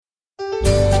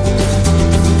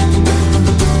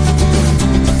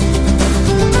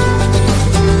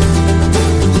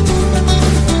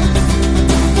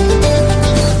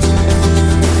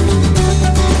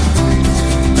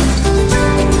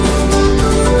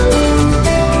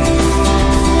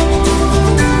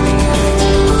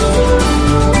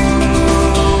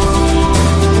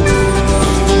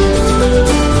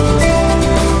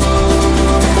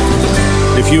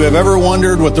you have ever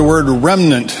wondered what the word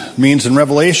remnant means in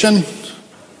Revelation,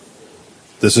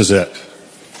 this is it.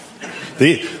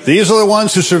 These are the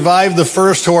ones who survived the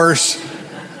first horse,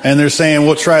 and they're saying,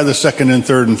 we'll try the second and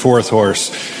third and fourth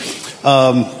horse.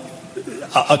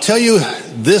 I'll tell you,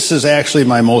 this is actually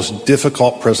my most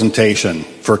difficult presentation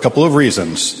for a couple of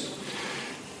reasons.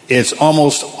 It's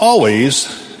almost always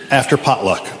after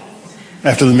potluck,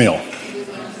 after the meal.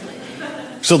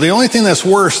 So the only thing that's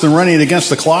worse than running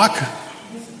against the clock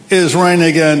is running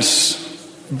against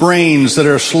brains that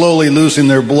are slowly losing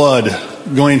their blood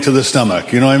going to the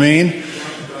stomach. You know what I mean?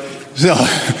 So,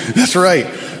 that's right.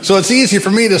 So it's easy for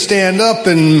me to stand up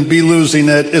and be losing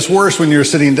it. It's worse when you're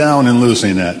sitting down and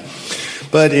losing it.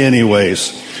 But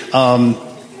anyways, I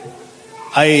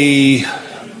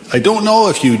don't know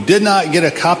if you did not get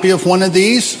a copy of one of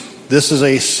these. This is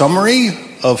a summary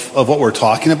of what we're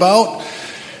talking about.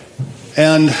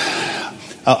 And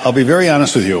I'll be very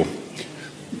honest with you.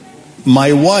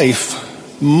 My wife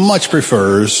much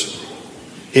prefers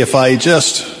if I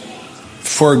just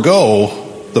forego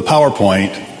the PowerPoint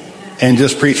and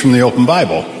just preach from the open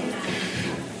Bible.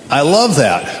 I love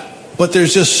that. But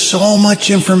there's just so much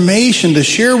information to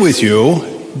share with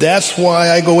you. That's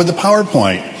why I go with the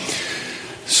PowerPoint.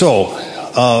 So,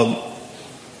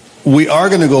 we are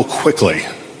going to go quickly.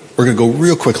 We're going to go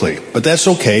real quickly. But that's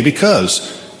okay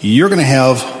because you're going to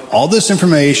have all this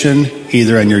information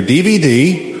either on your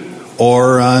DVD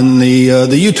or on the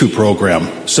YouTube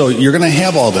program. So you're going to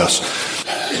have all this.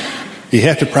 You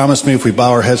have to promise me if we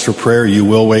bow our heads for prayer, you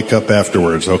will wake up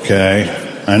afterwards,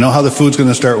 okay? I know how the food's going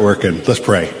to start working. Let's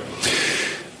pray.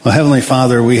 Well, Heavenly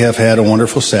Father, we have had a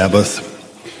wonderful Sabbath.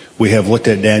 We have looked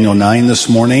at Daniel 9 this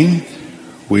morning.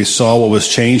 We saw what was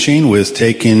changing with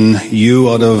taking you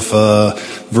out of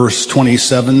verse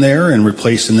 27 there and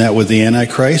replacing that with the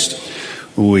Antichrist.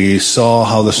 We saw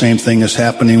how the same thing is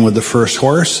happening with the first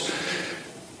horse.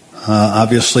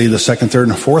 Obviously, the second, third,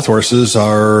 and fourth horses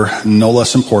are no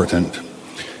less important.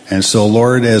 And so,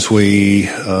 Lord, as we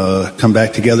come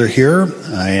back together here,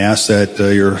 I ask that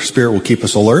your Spirit will keep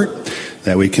us alert,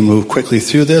 that we can move quickly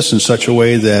through this in such a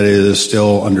way that it is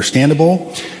still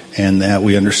understandable, and that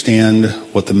we understand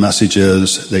what the message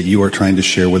is that you are trying to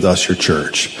share with us, your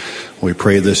church. We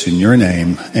pray this in your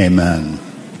name. Amen.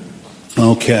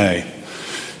 Okay.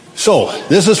 So,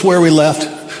 this is where we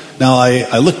left. Now,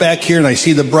 I look back here and I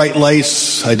see the bright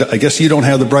lights. I guess you don't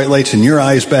have the bright lights in your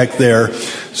eyes back there.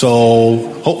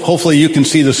 So hopefully you can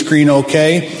see the screen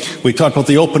okay. We talked about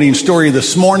the opening story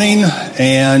this morning.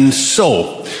 And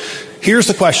so here's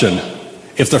the question.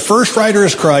 If the first rider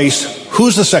is Christ,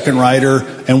 who's the second rider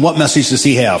and what message does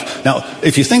he have? Now,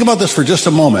 if you think about this for just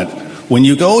a moment, when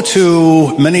you go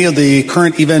to many of the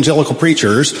current evangelical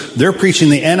preachers, they're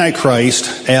preaching the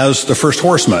Antichrist as the first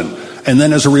horseman. And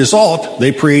then as a result,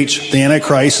 they preach the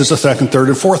Antichrist as the second, third,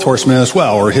 and fourth horseman as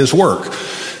well, or his work.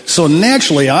 So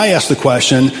naturally, I ask the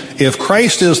question, if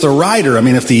Christ is the rider,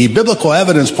 if the biblical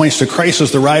evidence points to Christ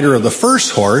as the rider of the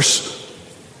first horse,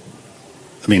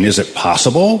 is it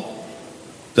possible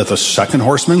that the second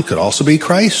horseman could also be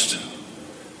Christ?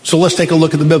 So let's take a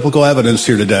look at the biblical evidence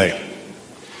here today.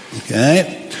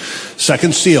 Okay.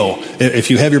 Second seal. If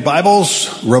you have your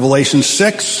Bibles, Revelation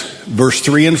 6, verse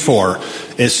 3 and 4.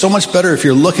 It's so much better if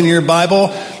you're looking at your Bible.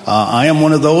 I am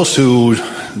one of those who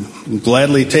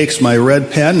gladly takes my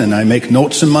red pen and I make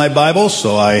notes in my Bible,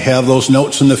 so I have those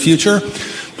notes in the future.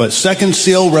 But second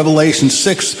seal, Revelation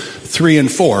 6, 3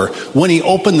 and 4. When he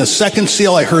opened the second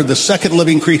seal, I heard the second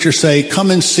living creature say,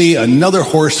 "Come and see." Another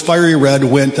horse, fiery red,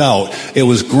 went out. It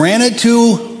was granted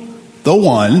to the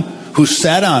one who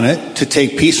sat on it to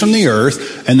take peace from the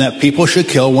earth, and that people should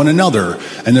kill one another.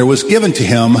 And there was given to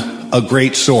him a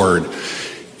great sword.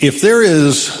 If there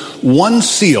is one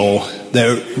seal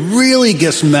that really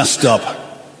gets messed up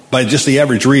by just the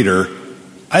average reader,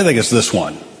 I think it's this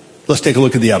one. Let's take a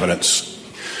look at the evidence.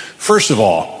 First of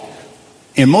all,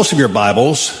 in most of your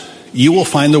Bibles, you will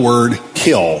find the word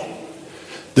kill.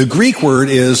 The Greek word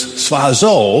is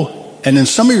sphazo. And in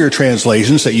some of your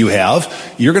translations that you have,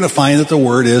 you're going to find that the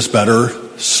word is better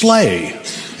slay.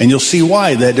 And you'll see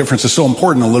why that difference is so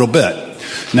important in a little bit.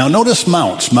 Now notice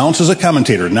Mounce. Mounce is a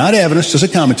commentator, not Adventist, just a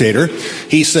commentator.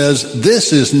 He says,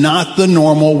 this is not the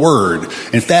normal word.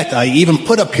 In fact, I even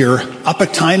put up here,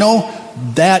 apatino,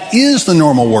 that is the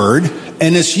normal word,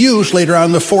 and it's used later on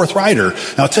in the fourth rider.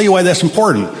 Now I'll tell you why that's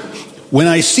important. When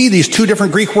I see these two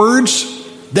different Greek words,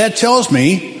 that tells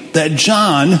me that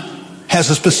John has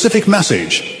a specific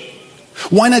message.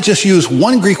 Why not just use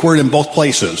one Greek word in both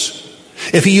places?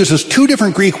 If he uses two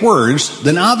different Greek words,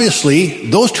 then obviously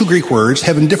those two Greek words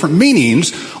having different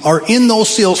meanings are in those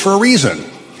seals for a reason.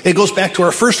 It goes back to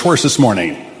our first horse this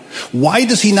morning. Why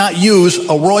does he not use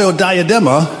a royal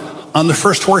diadema on the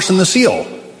first horse in the seal?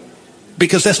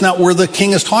 Because that's not where the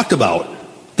king is talked about.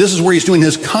 This is where he's doing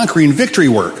his conquering victory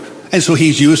work. And so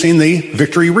he's using the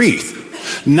victory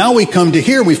wreath. Now we come to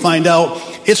here, we find out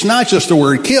it's not just the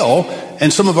word kill.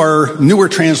 And some of our newer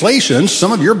translations,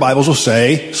 some of your Bibles will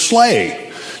say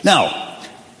slay. Now,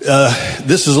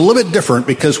 this is a little bit different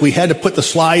because we had to put the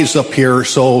slides up here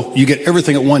so you get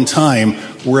everything at one time,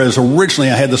 whereas originally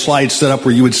I had the slides set up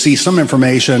where you would see some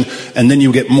information and then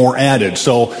you get more added.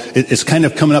 So it's kind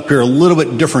of coming up here a little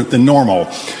bit different than normal.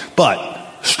 But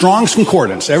Strong's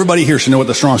Concordance, everybody here should know what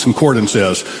the Strong's Concordance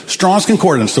is. Strong's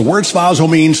Concordance, the word sphazo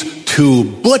means to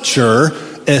butcher,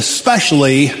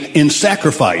 especially in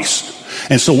sacrifice.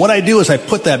 And so what I do is I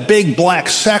put that big black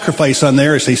sacrifice on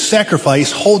there. I say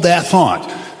sacrifice, hold that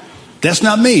thought. That's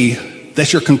not me.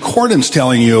 That's your concordance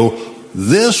telling you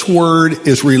this word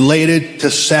is related to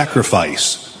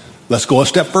sacrifice. Let's go a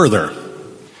step further.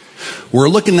 We're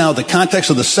looking now at the context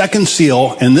of the second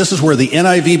seal, and this is where the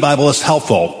NIV Bible is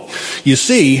helpful. You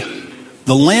see,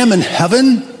 the Lamb in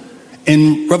heaven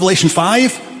in Revelation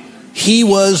 5, he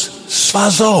was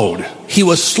sphazoed. He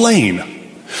was slain.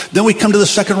 Then we come to the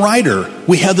second rider.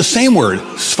 We have the same word,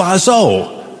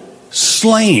 sphazo,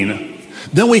 slain.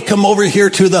 Then we come over here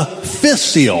to the fifth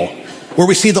seal, where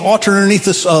we see the altar underneath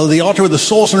the altar with the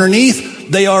souls underneath.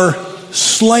 They are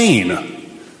slain.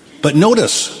 But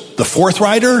notice, the fourth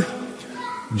rider,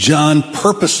 John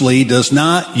purposely does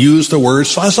not use the word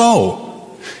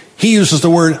sphazo. He uses the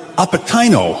word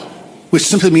apatino, which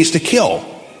simply means to kill.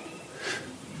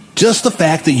 Just the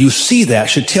fact that you see that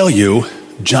should tell you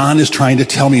John is trying to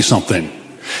tell me something.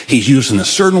 He's using a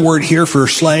certain word here for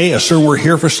slay, a certain word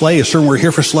here for slay, a certain word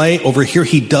here for slay. Over here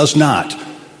he does not,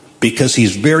 because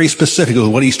he's very specific with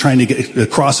what he's trying to get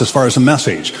across as far as a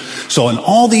message. So in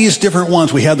all these different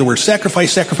ones, we have the word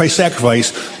sacrifice, sacrifice,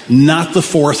 sacrifice, not the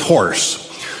fourth horse.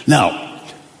 Now,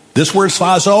 this word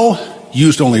sphazo,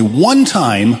 used only one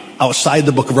time outside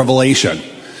the book of Revelation.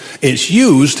 It's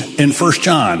used in 1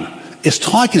 John. It's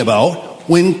talking about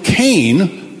when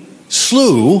Cain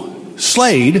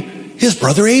slayed his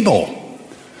brother Abel.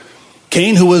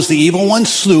 Cain, who was the evil one,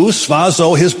 slew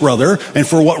sphazo, his brother. And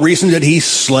for what reason did he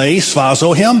slay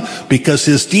sphazo him? Because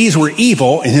his deeds were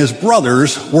evil and his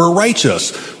brothers were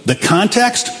righteous. The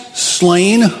context,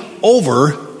 slain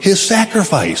over his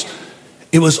sacrifice.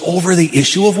 It was over the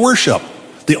issue of worship.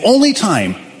 The only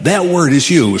time that word is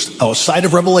used outside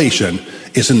of Revelation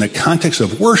is in the context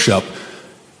of worship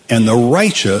and the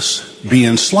righteous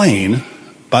being slain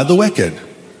by the wicked.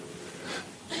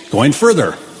 Going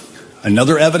further,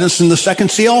 another evidence in the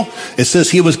second seal, it says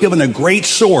he was given a great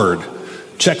sword.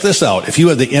 Check this out. If you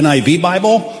have the NIV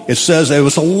Bible, it says it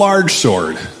was a large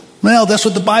sword. Well, that's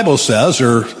what the Bible says,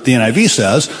 or the NIV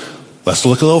says. Let's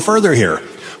look a little further here.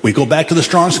 We go back to the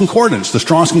Strong's Concordance. The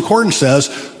Strong's Concordance says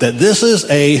that this is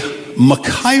a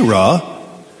Machaira,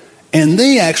 and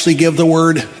they actually give the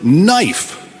word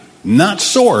knife, not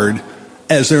sword,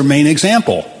 as their main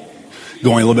example.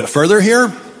 Going a little bit further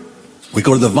here, we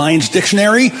go to the Vine's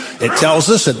Dictionary. It tells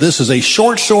us that this is a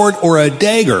short sword or a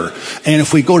dagger. And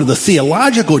if we go to the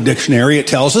Theological Dictionary, it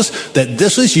tells us that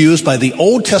this is used by the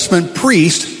Old Testament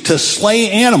priest to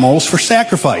slay animals for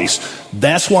sacrifice.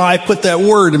 That's why I put that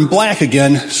word in black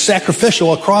again,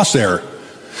 sacrificial, across there.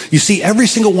 You see, every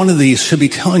single one of these should be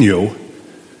telling you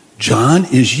John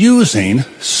is using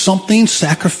something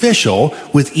sacrificial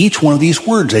with each one of these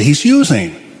words that he's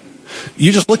using.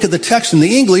 You just look at the text in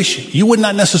the English, you would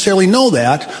not necessarily know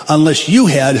that unless you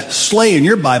had slay in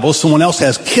your Bible, someone else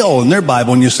has kill in their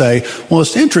Bible, and you say, well,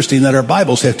 it's interesting that our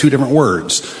Bibles have two different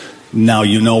words. Now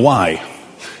you know why.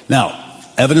 Now,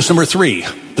 evidence number 3,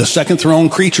 the second throne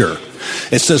creature.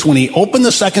 It says, when he opened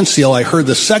the second seal, I heard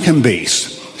the second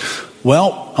beast.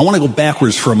 Well, I want to go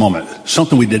backwards for a moment,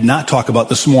 something we did not talk about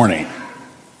this morning.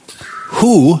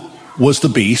 Who was the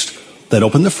beast that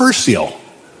opened the first seal?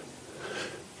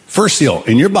 First seal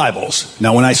in your Bibles.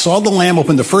 Now, when I saw the Lamb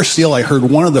open the first seal, I heard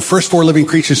one of the first 4 living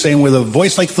creatures saying with a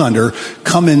voice like thunder,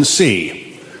 come and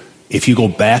see. If you go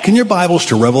back in your Bibles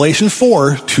to Revelation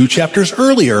 4, 2 chapters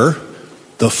earlier,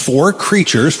 the 4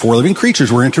 living creatures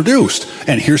were introduced.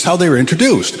 And here's how they were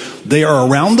introduced. They are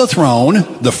around the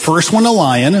throne, the first one a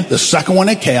lion, the second one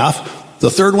a calf, the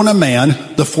third one a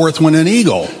man, the fourth one an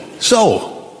eagle.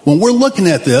 So, when we're looking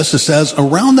at this, it says,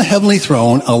 around the heavenly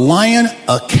throne, a lion,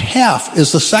 a calf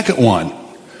is the second one.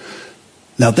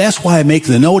 Now, that's why I make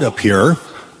the note up here.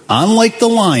 Unlike the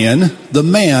lion, the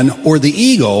man, or the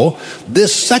eagle,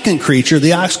 this second creature,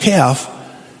 the ox calf,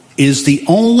 is the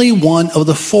only one of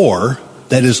the 4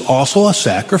 that is also a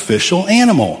sacrificial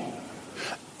animal.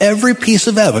 every piece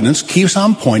of evidence keeps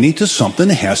on pointing to something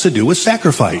that has to do with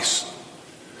sacrifice.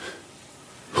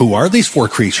 Who are these four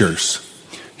creatures?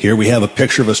 Here we have a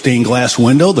picture of a stained glass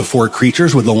window, the four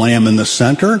creatures with the lamb in the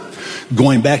center.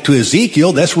 Going back to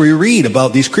Ezekiel, that's where we read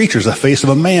about these creatures, a face of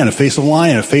a man, a face of a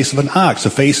lion, a face of an ox, a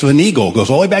face of an eagle. It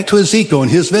goes all the way back to Ezekiel and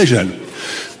his vision.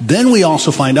 Then we also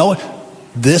find out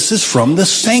this is from the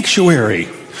sanctuary.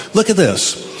 Look at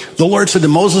this. The Lord said to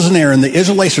Moses and Aaron, the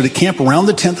Israelites are to camp around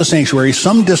the tent of the sanctuary,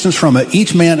 some distance from it,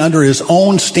 each man under his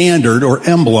own standard or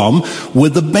emblem,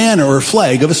 with the banner or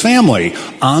flag of his family.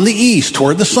 On the east,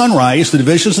 toward the sunrise, the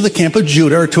divisions of the camp of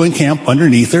Judah are to encamp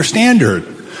underneath their standard.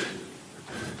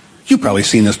 You've probably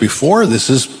seen this before.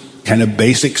 This is kind of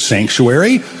basic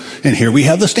sanctuary. And here we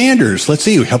have the standards. Let's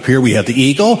see. Up here we have the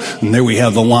eagle, and there we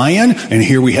have the lion, and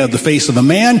here we have the face of a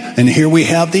man, and here we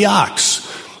have the ox.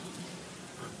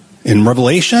 In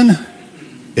Revelation,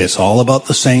 it's all about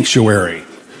the sanctuary.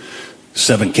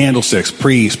 7 candlesticks,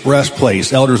 priests,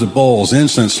 breastplates, elders of bowls,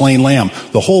 incense, slain lamb.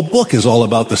 The whole book is all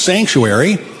about the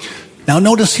sanctuary. Now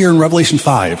notice here in Revelation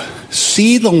 5,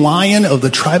 see the Lion of the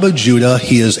tribe of Judah.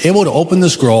 He is able to open the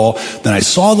scroll. Then I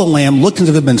saw the Lamb looked as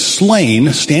if it had been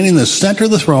slain, standing in the center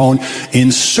of the throne,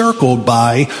 encircled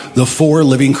by the four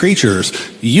living creatures.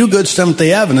 You good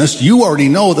Seventh-day Adventists, you already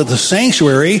know that the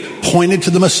sanctuary pointed to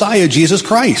the Messiah, Jesus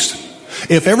Christ.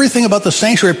 If everything about the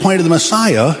sanctuary pointed to the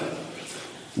Messiah,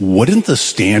 wouldn't the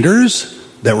standards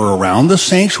that were around the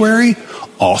sanctuary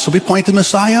also be pointing to the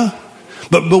Messiah?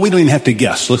 But we don't even have to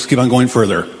guess. Let's keep on going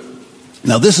further.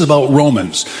 Now this is about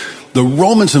Romans. The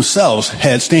Romans themselves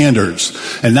had standards.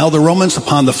 And now the Romans,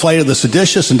 upon the flight of the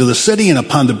seditious into the city and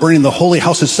upon the burning of the holy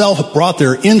house itself, brought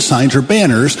their ensigns or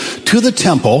banners to the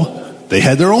temple. They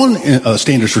had their own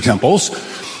standards for temples.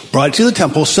 Brought it to the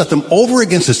temple, set them over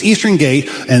against this eastern gate,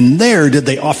 and there did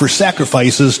they offer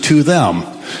sacrifices to them.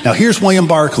 Now here's William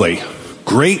Barclay.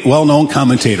 Great, well-known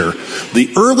commentator.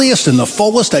 The earliest and the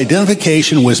fullest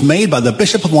identification was made by the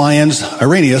Bishop of Lyons,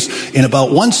 Irenaeus, in about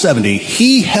 170.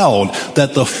 He held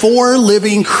that the four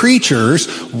living creatures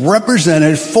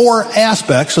represented four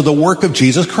aspects of the work of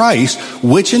Jesus Christ,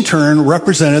 which in turn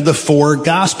represented the four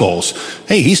Gospels.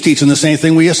 Hey, he's teaching the same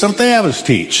thing we as Seventh-day Adventists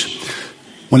teach.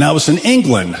 When I was in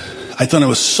England, I thought it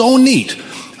was so neat.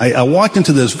 I walked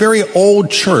into this very old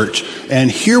church,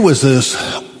 and here was this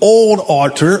old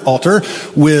altar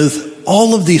with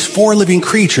all of these four living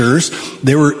creatures.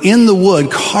 They were in the wood,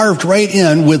 carved right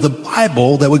in with the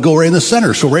Bible that would go right in the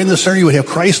center. So right in the center you would have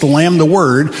Christ, the Lamb, the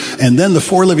Word, and then the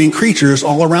four living creatures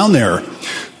all around there.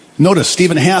 Notice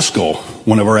Stephen Haskell,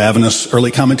 one of our Adventist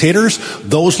early commentators,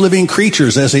 those living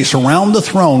creatures as they surround the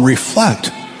throne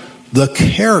reflect the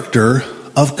character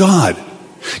of God.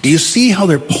 Do you see how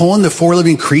they're pulling the four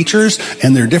living creatures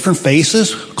and their different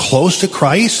faces close to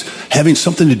Christ, having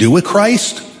something to do with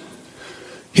Christ?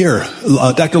 Here,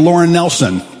 Dr. Lauren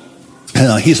Nelson,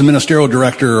 he's a ministerial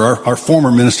director, our former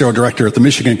ministerial director at the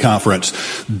Michigan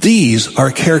Conference. These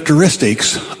are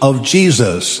characteristics of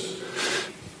Jesus.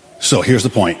 So here's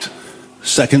the point.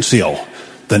 Second seal.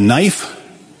 The knife,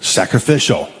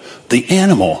 sacrificial. The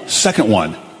animal, second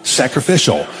one,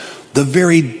 sacrificial. The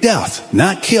very death,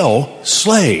 not kill,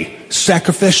 slay,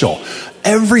 sacrificial.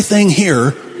 Everything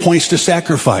here points to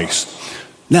sacrifice.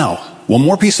 Now, one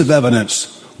more piece of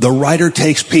evidence. The writer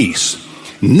takes peace.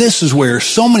 And this is where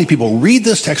so many people read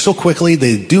this text so quickly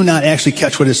they do not actually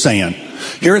catch what it's saying.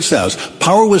 Here it says,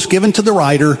 power was given to the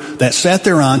rider that sat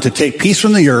thereon to take peace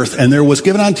from the earth, and there was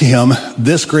given unto him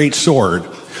this great sword.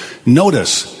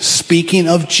 Notice, speaking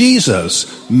of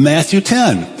Jesus, Matthew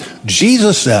 10.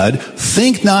 Jesus said,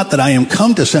 think not that I am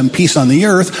come to send peace on the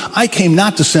earth. I came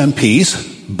not to send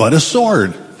peace, but a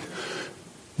sword.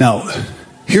 Now,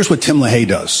 here's what Tim LaHaye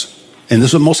does. And this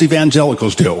is what most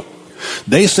evangelicals do.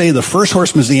 They say the first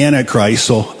horseman is the Antichrist,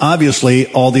 so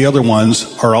obviously all the other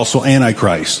ones are also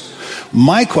Antichrist.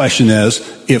 My question is,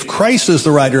 if Christ is the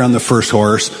rider on the first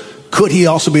horse, could he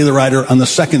also be the rider on the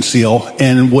second seal?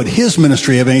 And would his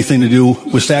ministry have anything to do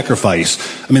with sacrifice?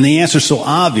 I mean, the answer is so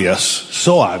obvious.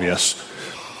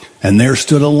 And there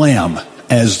stood a lamb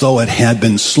as though it had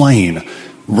been slain.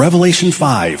 Revelation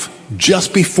 5,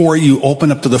 just before you open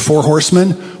up to the four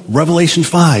horsemen, Revelation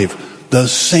 5, the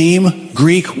same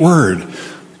Greek word.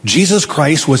 Jesus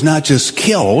Christ was not just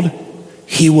killed,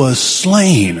 he was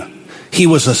slain. He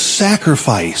was a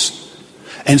sacrifice.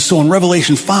 And so in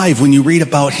Revelation 5, when you read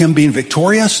about him being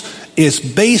victorious, it's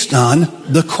based on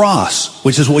the cross,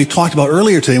 which is what we talked about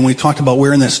earlier today when we talked about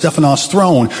wearing that Stephanos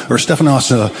throne or Stephanos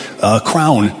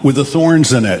crown with the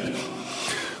thorns in it.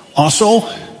 Also,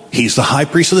 he's the high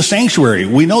priest of the sanctuary.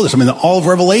 We know this. I mean, all of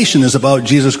Revelation is about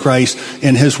Jesus Christ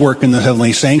and his work in the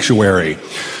heavenly sanctuary.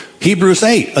 Hebrews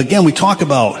 8, again, we talk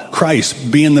about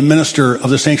Christ being the minister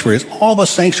of the sanctuary. It's all about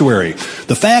sanctuary.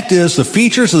 The fact is, the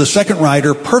features of the second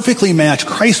rider perfectly match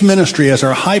Christ's ministry as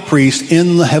our high priest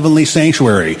in the heavenly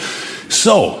sanctuary.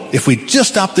 So, if we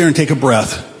just stop there and take a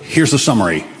breath, here's the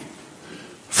summary.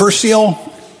 First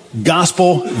seal,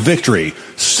 gospel, victory.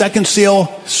 Second seal,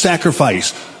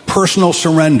 sacrifice, personal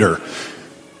surrender.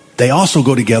 They also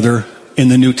go together in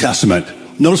the New Testament.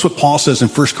 Notice what Paul says in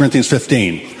 1 Corinthians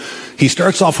 15. He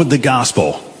starts off with the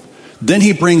gospel. Then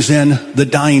he brings in the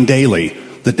dying daily.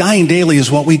 The dying daily is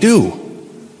what we do.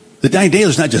 The dying daily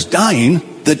is not just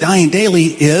dying. The dying daily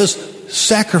is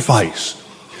sacrifice.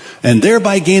 And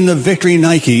thereby gain the victory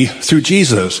Nike through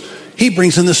Jesus. He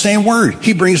brings in the same word.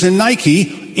 He brings in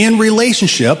Nike in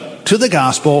relationship to the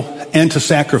gospel and to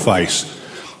sacrifice.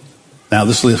 Now,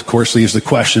 this, of course, leaves the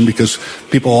question, because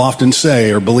people often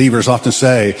say, or believers often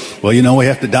say, well, we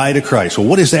have to die to Christ. Well,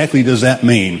 what exactly does that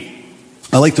mean?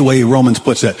 I like the way Romans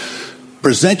puts it.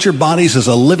 Present your bodies as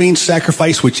a living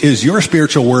sacrifice, which is your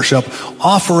spiritual worship.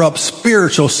 Offer up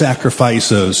spiritual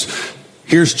sacrifices.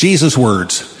 Here's Jesus'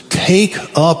 words. Take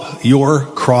up your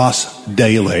cross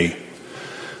daily.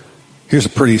 Here's a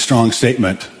pretty strong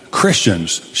statement.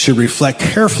 Christians should reflect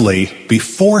carefully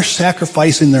before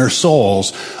sacrificing their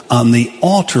souls on the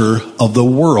altar of the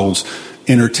world's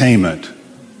entertainment.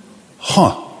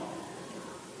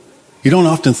 You don't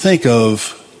often think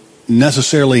of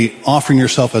necessarily offering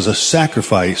yourself as a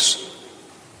sacrifice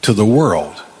to the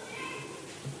world.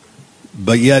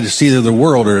 But yet it's either the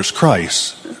world or it's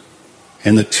Christ.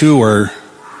 And the two are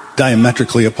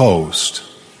diametrically opposed.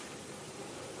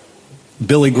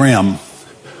 Billy Graham,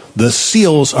 the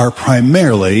seals are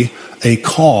primarily a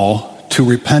call to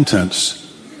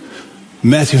repentance.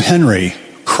 Matthew Henry,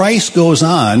 Christ goes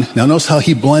on, now notice how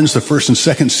he blends the first and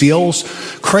second seals.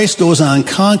 Christ goes on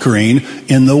conquering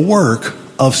in the work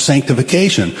of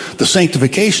sanctification. The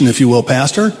sanctification, if you will,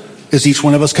 Pastor, is each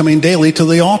one of us coming daily to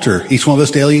the altar. Each one of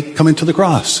us daily coming to the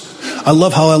cross. I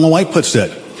love how Ellen White puts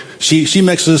it. She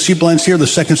blends here the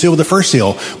second seal with the first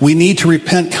seal. We need to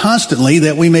repent constantly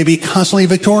that we may be constantly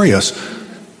victorious.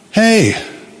 Hey,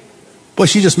 boy,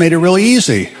 she just made it really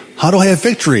easy. How do I have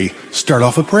victory? Start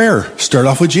off with prayer. Start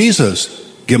off with Jesus.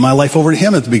 Give my life over to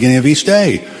him at the beginning of each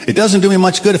day. It doesn't do me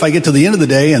much good if I get to the end of the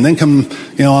day and then come,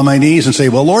 on my knees and say,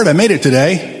 well, Lord, I made it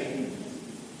today.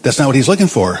 That's not what he's looking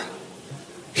for.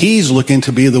 He's looking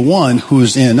to be the one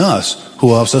who's in us,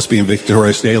 who helps us being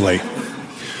victorious daily.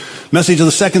 Message of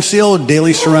the second seal,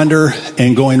 daily surrender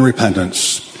and going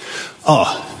repentance.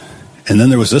 And then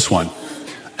there was this one.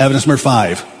 Evidence number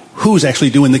 5. Who's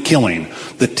actually doing the killing?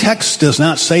 The text does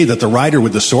not say that the rider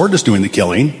with the sword is doing the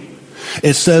killing.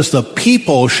 It says the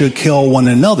people should kill one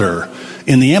another.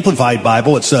 In the Amplified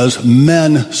Bible, it says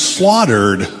men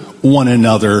slaughtered one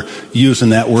another, using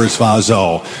that word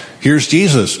svazo. Here's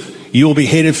Jesus. You will be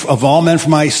hated of all men for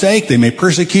my sake. They may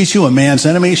persecute you. A man's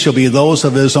enemies shall be those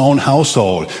of his own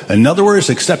household. In other words,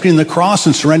 accepting the cross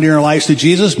and surrendering our lives to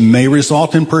Jesus may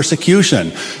result in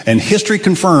persecution. And history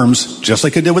confirms, just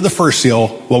like it did with the first seal,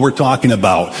 what we're talking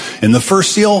about. In the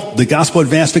first seal, the gospel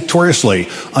advanced victoriously.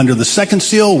 Under the second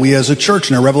seal, we as a church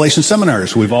in our Revelation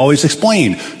seminars, we've always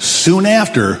explained, soon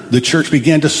after, the church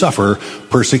began to suffer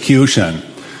persecution.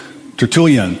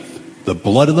 Tertullian, the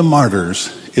blood of the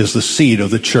martyrs is the seed of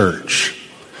the church.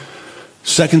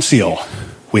 Second seal,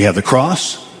 we have the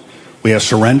cross, we have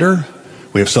surrender,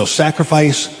 we have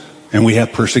self-sacrifice, and we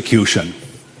have persecution.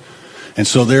 And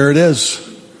so there it is.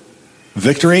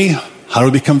 Victory, how do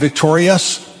we become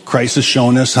victorious? Christ has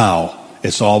shown us how.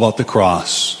 It's all about the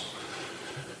cross.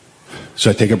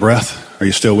 Should I take a breath? Are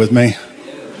you still with me?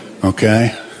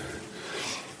 Okay.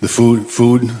 The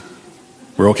food,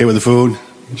 we're okay with the food?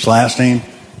 It's lasting?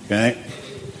 Okay.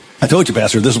 I told you,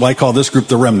 Pastor, this is why I call this group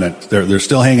the remnant. They're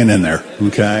still hanging in there.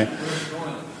 Okay.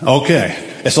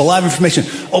 It's a lot of information.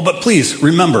 Oh, but please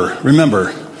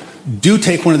remember, do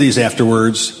take one of these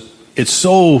afterwards. It's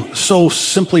so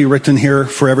simply written here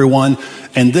for everyone.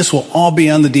 And this will all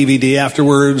be on the DVD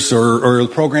afterwards or the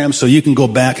program, so you can go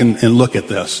back and look at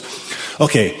this.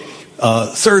 Okay.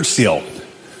 Third seal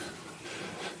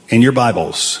in your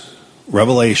Bibles,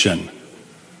 Revelation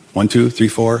 1, 2, 3,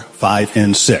 4, 5,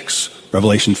 and 6.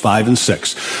 Revelation 5 and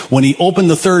 6. When he opened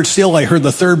the third seal, I heard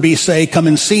the third beast say, come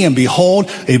and see, and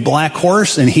behold, a black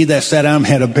horse, and he that sat on him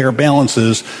had a pair of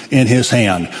balances in his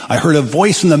hand. I heard a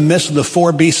voice in the midst of the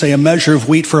four beasts say, a measure of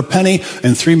wheat for a penny,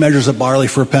 and 3 measures of barley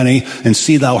for a penny, and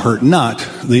see thou hurt not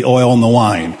the oil and the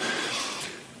wine.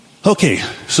 Okay,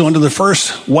 so under the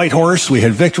first white horse, we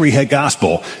had victory, we had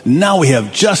gospel. Now we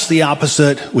have just the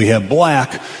opposite. We have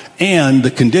black, and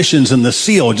the conditions in the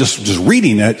seal, just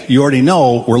reading it, you already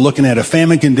know we're looking at a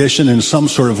famine condition and some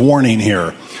sort of warning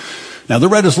here. Now, the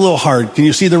red is a little hard. Can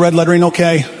you see the red lettering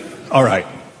okay? All right.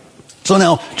 So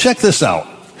now, check this out.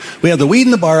 We have the wheat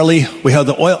and the barley, we have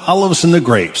the olives and the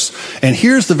grapes. And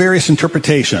here's the various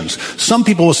interpretations. Some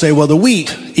people will say, well, the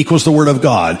wheat equals the Word of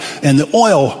God, and the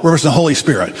oil represents the Holy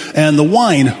Spirit, and the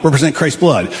wine represents Christ's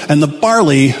blood, and the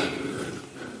barley,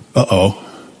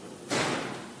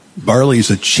 barley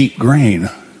is a cheap grain.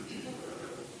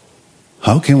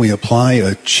 How can we apply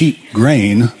a cheap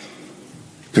grain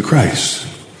to Christ?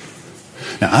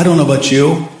 Now, I don't know about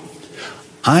you.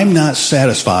 I'm not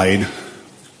satisfied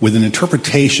with an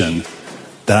interpretation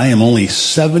that I am only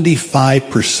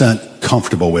 75%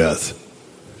 comfortable with.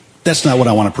 That's not what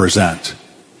I want to present.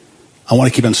 I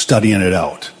want to keep on studying it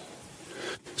out.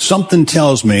 Something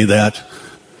tells me that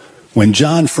when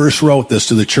John first wrote this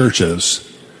to the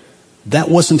churches, that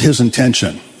wasn't his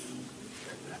intention.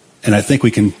 And I think we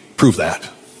can prove that.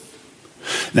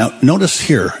 Now, notice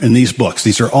here in these books,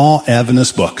 these are all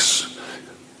Adventist books.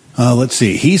 Let's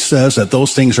see. He says that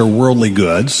those things are worldly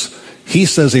goods. He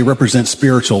says they represent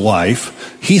spiritual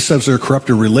life. He says they're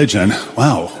corrupted religion.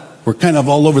 Wow. We're kind of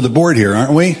all over the board here,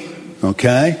 aren't we?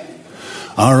 Okay.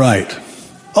 All right.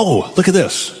 Oh, look at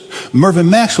this. Mervyn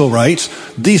Maxwell writes,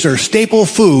 these are staple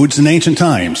foods in ancient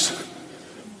times.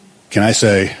 Can I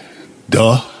say,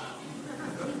 duh?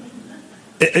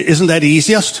 Isn't that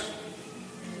easiest?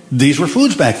 These were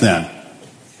foods back then.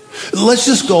 Let's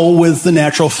just go with the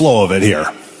natural flow of it here.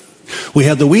 We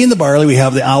have the wheat and the barley, we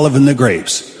have the olive and the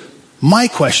grapes. My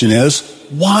question is,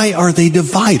 why are they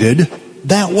divided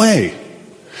that way?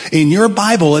 In your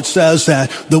Bible, it says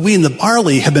that the wheat and the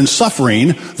barley have been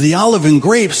suffering, the olive and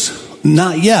grapes,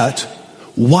 not yet.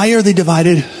 Why are they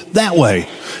divided that way?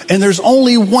 And there's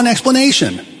only one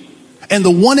explanation. And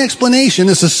the one explanation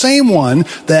is the same one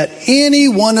that any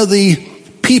one of the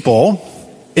people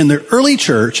in the early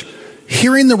church,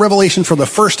 hearing the revelation for the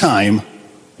first time,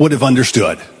 would have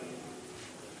understood.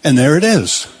 And there it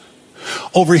is.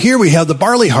 Over here we have the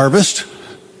barley harvest.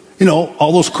 You know,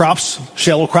 all those crops,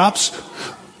 shallow crops,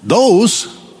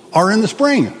 those are in the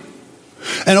spring.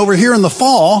 And over here in the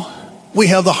fall, we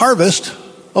have the harvest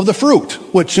of the fruit,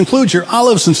 which includes your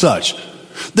olives and such.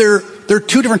 They're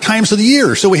two different times of the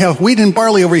year. So we have wheat and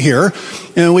barley over here,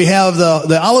 and we have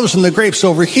the olives and the grapes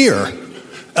over here.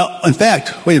 In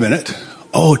fact, wait a minute.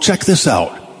 Oh, check this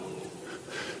out.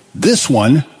 This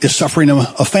one is suffering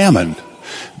a famine.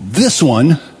 This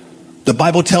one, the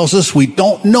Bible tells us we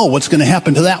don't know what's going to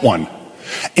happen to that one.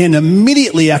 And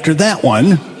immediately after that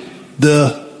one,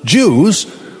 the Jews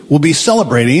will be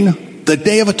celebrating the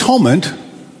Day of Atonement,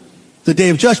 the Day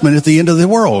of Judgment at the end of the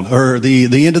world, or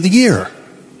the end of the year.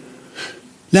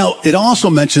 Now, it also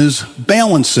mentions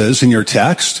balances in your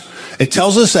text. It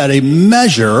tells us that a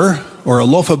measure or a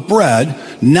loaf of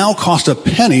bread now costs a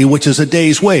penny, which is a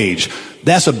day's wage.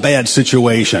 That's a bad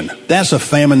situation. That's a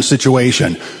famine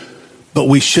situation. But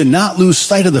we should not lose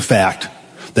sight of the fact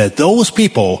that those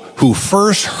people who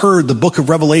first heard the book of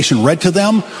Revelation read to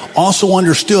them also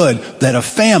understood that a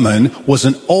famine was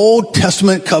an Old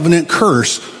Testament covenant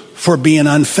curse for being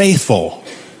unfaithful.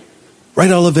 Right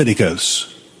out of Leviticus.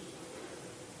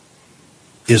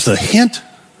 Is the hint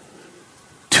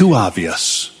too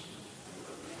obvious?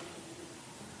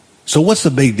 So what's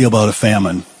the big deal about a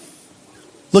famine?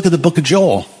 Look at the book of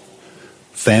Joel.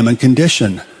 Famine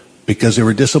condition because they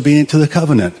were disobedient to the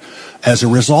covenant. As a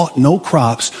result, no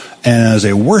crops, and as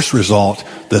a worse result,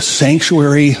 the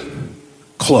sanctuary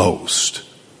closed.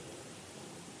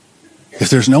 If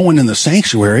there's no one in the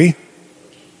sanctuary,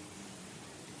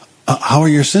 how are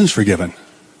your sins forgiven?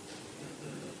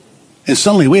 And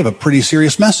suddenly we have a pretty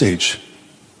serious message.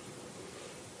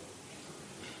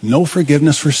 No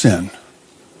forgiveness for sin.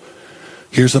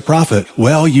 Here's the prophet.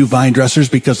 Well, you vine dressers,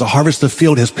 because the harvest of the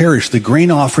field has perished, the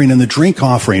grain offering and the drink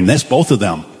offering, that's both of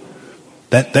them.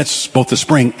 That's both the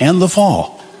spring and the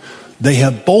fall. They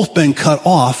have both been cut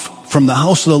off from the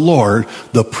house of the Lord.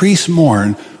 The priests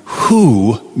mourn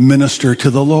who minister to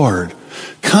the Lord.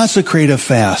 Consecrate a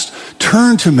fast.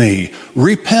 Turn to me.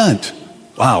 Repent.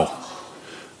 Wow.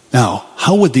 Now,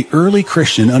 how would the early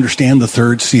Christian understand the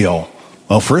third seal?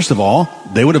 Well, first of all,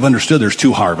 they would have understood there's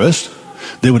two harvests.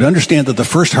 They would understand that the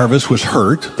first harvest was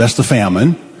hurt. That's the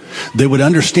famine. They would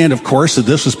understand, of course, that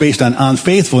this was based on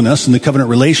unfaithfulness in the covenant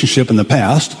relationship in the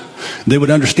past. They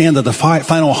would understand that the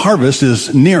final harvest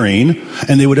is nearing,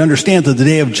 and they would understand that the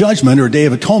day of judgment or day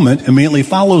of atonement immediately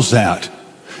follows that.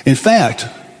 In fact,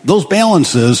 those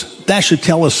balances, that should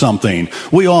tell us something.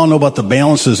 We all know about the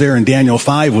balances there in Daniel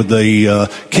 5 with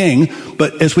the king,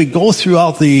 but as we go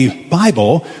throughout the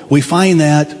Bible, we find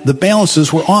that the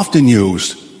balances were often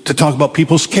used to talk about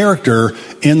people's character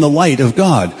in the light of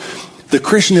God. The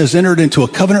Christian has entered into a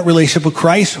covenant relationship with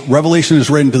Christ. Revelation is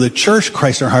written to the church,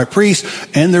 Christ our high priest,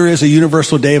 and there is a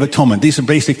universal day of atonement. These are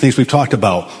basic things we've talked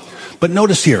about. But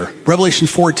notice here, Revelation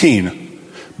 14.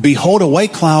 Behold, a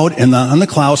white cloud, and on the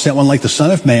cloud sat one like the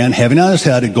Son of Man, having on his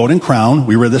head a golden crown.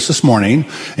 We read this morning.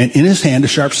 And in his hand a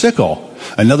sharp sickle.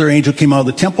 Another angel came out of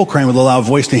the temple, crying with a loud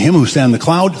voice to him who sat on the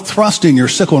cloud, thrust in your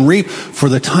sickle and reap, for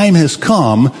the time has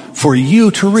come for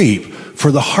you to reap,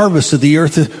 for the harvest of the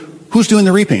earth. Who's doing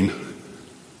the reaping?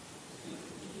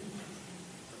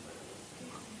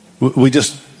 We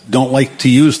just don't like to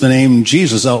use the name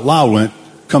Jesus out loud when it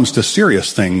comes to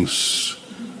serious things.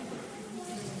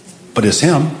 But it's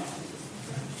him.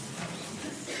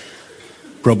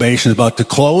 Probation is about to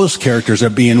close. Characters are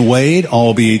being weighed. All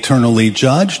will be eternally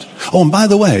judged. Oh, and by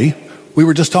the way, we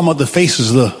were just talking about the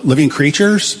faces of the living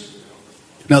creatures.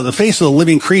 Now, the face of the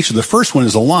living creature, the first one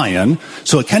is a lion.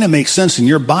 So it kind of makes sense in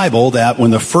your Bible that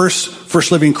when the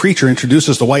first living creature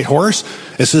introduces the white horse,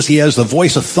 it says he has the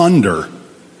voice of thunder.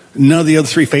 None of the other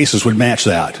three faces would match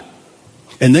that.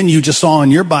 And then you just saw in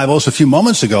your Bibles a few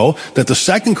moments ago that the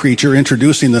second creature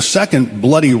introducing the second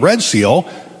bloody red seal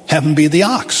happened to be the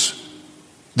ox.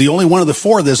 The only one of the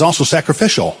four that is also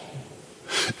sacrificial.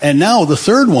 And now the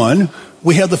third one,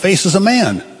 we have the face as a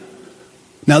man.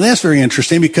 Now that's very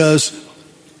interesting because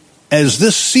as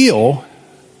this seal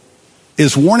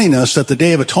is warning us that the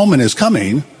Day of Atonement is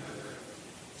coming,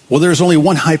 well, there's only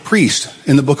one high priest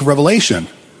in the book of Revelation.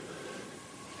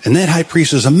 And that high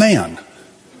priest is a man.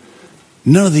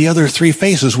 None of the other three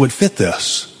faces would fit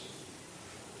this.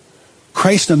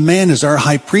 Christ, a man, is our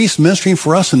high priest ministering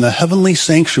for us in the heavenly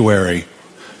sanctuary.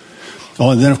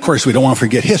 Oh, and then, of course, we don't want to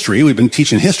forget history. We've been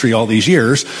teaching history all these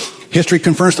years. History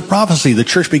confirms the prophecy. The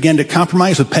church began to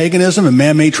compromise with paganism and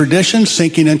man-made traditions,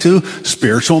 sinking into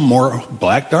spiritual, more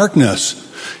black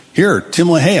darkness. Here, Tim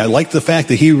LaHaye, I like the fact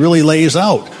that he really lays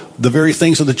out the very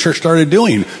things that the church started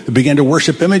doing. It began to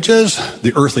worship images.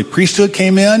 The earthly priesthood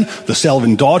came in, the sale of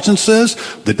indulgences,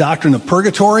 the doctrine of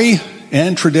purgatory,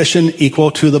 and tradition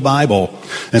equal to the Bible.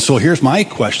 And so here's my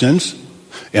questions.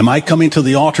 Am I coming to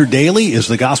the altar daily? Is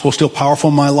the gospel still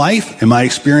powerful in my life? Am I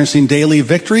experiencing daily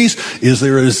victories? Is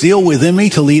there a zeal within me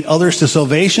to lead others to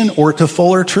salvation or to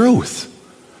fuller truth?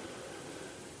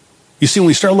 You see, when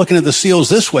we start looking at the seals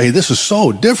this way, this is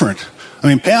so different. I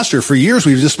mean, Pastor, for years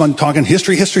we've just been talking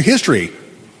history.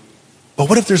 But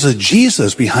what if there's a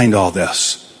Jesus behind all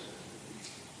this?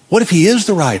 What if he is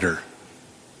the writer?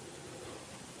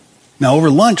 Now,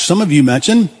 over lunch, some of you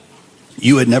mentioned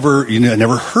you had never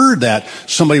heard that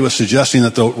somebody was suggesting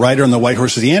that the rider on the white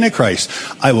horse is the Antichrist.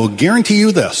 I will guarantee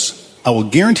you this.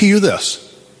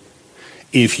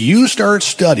 If you start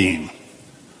studying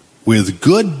with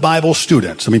good Bible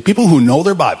students, I mean, people who know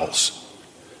their Bibles,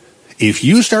 if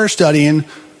you start studying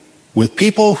with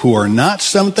people who are not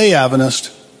Seventh-day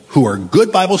Adventists, who are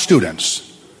good Bible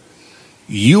students,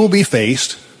 you will be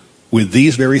faced with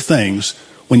these very things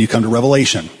when you come to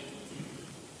Revelation.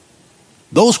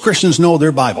 Those Christians know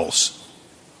their Bibles.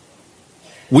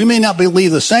 We may not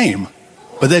believe the same,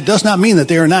 but that does not mean that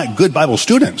they are not good Bible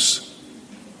students.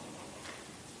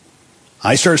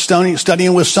 I start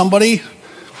studying with somebody,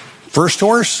 first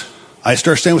horse. I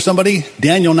start studying with somebody,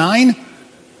 Daniel 9.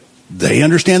 They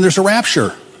understand there's a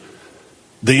rapture.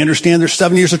 They understand there's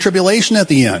 7 years of tribulation at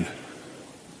the end.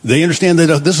 They understand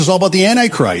that this is all about the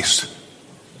Antichrist.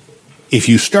 If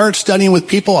you start studying with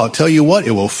people, I'll tell you what,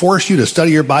 it will force you to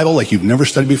study your Bible like you've never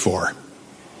studied before.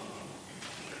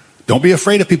 Don't be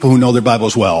afraid of people who know their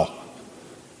Bibles well.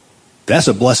 That's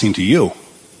a blessing to you.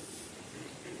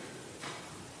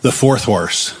 The fourth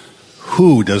horse.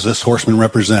 Who does this horseman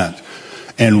represent?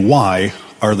 And why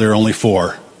are there only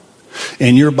four?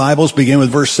 And your Bibles begin with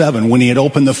verse 7. When he had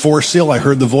opened the fourth seal, I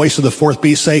heard the voice of the fourth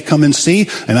beast say, come and see.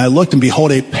 And I looked, and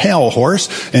behold, a pale horse,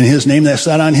 and his name that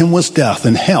sat on him was Death,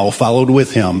 and hell followed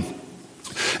with him.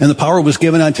 And the power was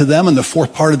given unto them in the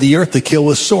fourth part of the earth to kill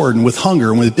with sword, and with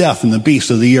hunger, and with death, and the beasts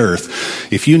of the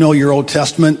earth. If you know your Old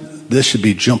Testament, this should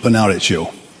be jumping out at you.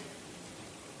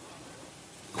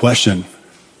 Question: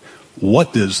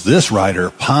 what does this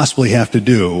writer possibly have to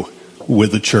do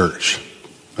with the church?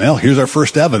 Well, here's our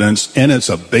first evidence, and it's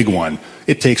a big one.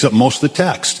 It takes up most of the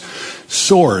text.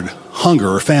 Sword, hunger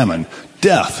or famine,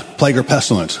 death, plague or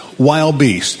pestilence, wild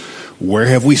beast. Where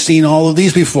have we seen all of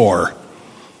these before?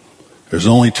 There's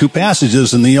only two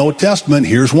passages in the Old Testament.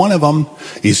 Here's one of them.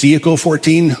 Ezekiel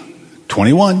 14:12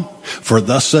 21. For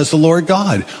thus says the Lord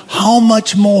God, how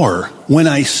much more when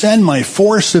I send my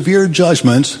 4 severe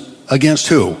judgments against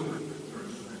who?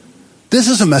 This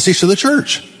is a message to the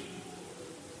church.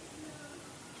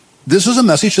 This is a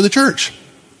message to the church.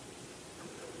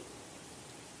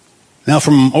 Now,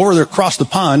 from over there across the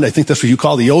pond, I think that's what you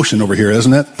call the ocean over here,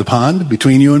 isn't it? The pond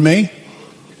between you and me.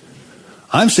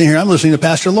 I'm sitting here, I'm listening to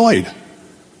Pastor Lloyd.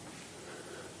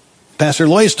 Pastor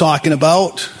Lloyd's talking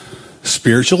about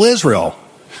spiritual Israel.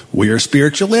 We are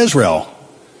spiritual Israel.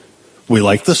 We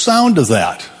like the sound of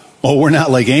that. Oh, we're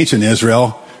not like ancient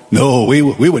Israel. No, we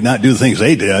would not do the things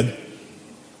they did.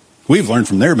 We've learned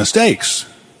from their mistakes.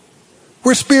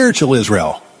 We're spiritual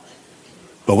Israel.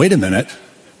 But wait a minute.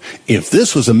 If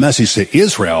this was a message to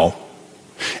Israel,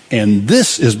 and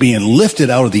this is being lifted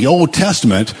out of the Old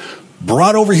Testament,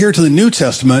 brought over here to the New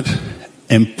Testament,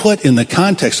 and put in the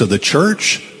context of the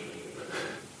church,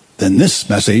 then this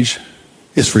message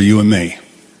is for you and me.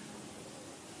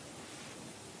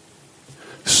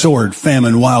 Sword,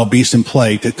 famine, wild beast, and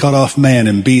plague to cut off man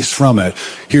and beast from it.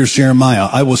 Here's Jeremiah.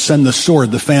 I will send the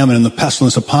sword, the famine, and the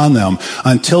pestilence upon them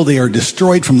until they are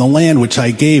destroyed from the land which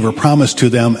I gave or promised to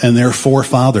them and their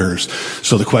forefathers.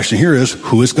 So the question here is,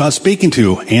 who is God speaking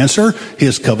to? Answer,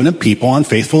 his covenant people on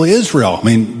faithful Israel. I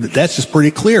mean, that's just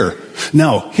pretty clear.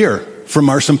 Now, here, from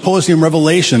our Symposium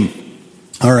Revelation,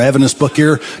 our Adventist book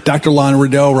here, Dr. Lon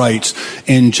Riddell writes,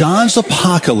 in John's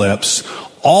apocalypse,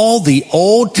 all the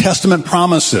Old Testament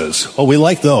promises, we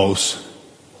like those.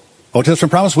 Old Testament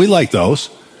promises, we like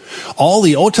those. All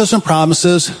the Old Testament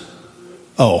promises,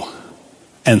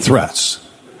 and threats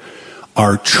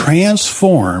are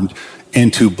transformed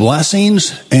into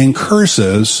blessings and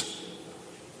curses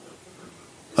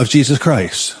of Jesus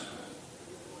Christ.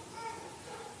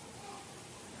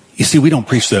 You see, we don't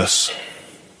preach this.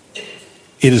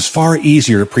 It is far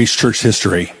easier to preach church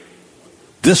history.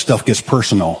 This stuff gets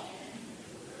personal.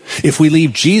 If we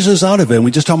leave Jesus out of it and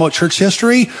we just talk about church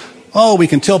history, we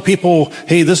can tell people,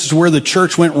 hey, this is where the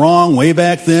church went wrong way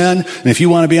back then. And if you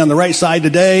want to be on the right side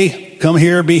today, come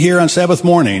here, be here on Sabbath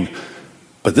morning.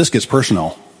 But this gets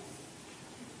personal.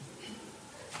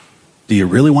 Do you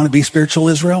really want to be spiritual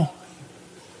Israel?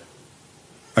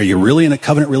 Are you really in a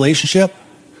covenant relationship?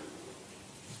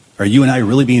 Are you and I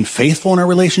really being faithful in our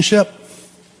relationship?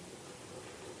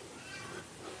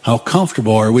 How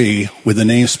comfortable are we with the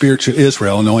name spiritual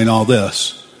Israel knowing all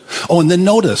this? And then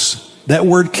notice that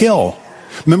word kill.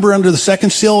 Remember under the second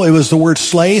seal, it was the word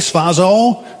slay,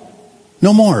 sphazo?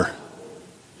 No more.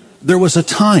 There was a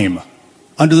time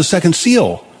under the second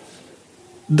seal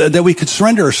that we could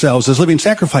surrender ourselves as living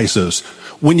sacrifices.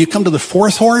 When you come to the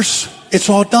fourth horse, it's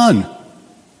all done.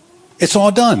 It's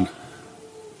all done.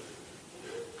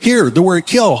 Here, the word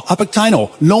kill,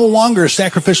 apoktaino, no longer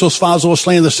sacrificial sphazo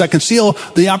slain in the second seal.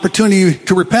 The opportunity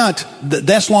to repent,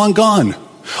 that's long gone.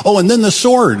 And then the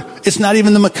sword. It's not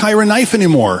even the Machaira knife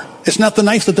anymore. It's not the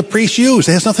knife that the priest used.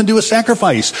 It has nothing to do with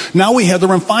sacrifice. Now we have the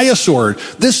Ramphia sword.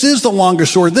 This is the longer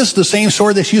sword. This is the same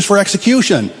sword that's used for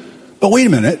execution. But wait a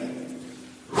minute.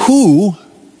 Who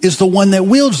is the one that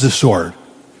wields the sword?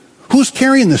 Who's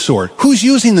carrying the sword? Who's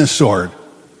using this sword?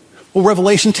 Well,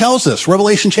 Revelation tells us,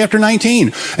 Revelation chapter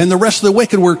 19, and the rest of the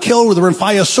wicked were killed with the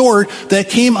Ramphia sword that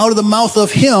came out of the mouth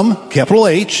of him, capital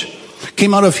H,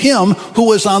 came out of him who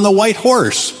was on the white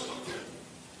horse.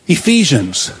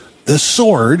 Ephesians, the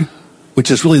sword,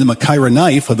 which is really the Machaira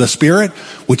knife of the Spirit,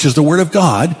 which is the Word of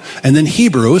God. And then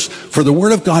Hebrews, for the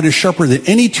Word of God is sharper than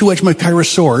any two-edged Machaira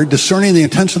sword, discerning the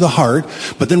intents of the heart.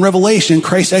 But then Revelation,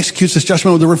 Christ executes this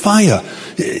judgment with the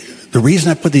Ramphia. The reason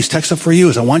I put these texts up for you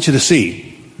is I want you to see,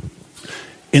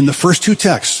 in the first two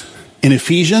texts, in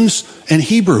Ephesians and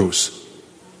Hebrews,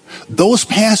 those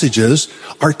passages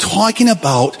are talking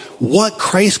about what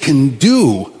Christ can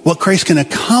do, what Christ can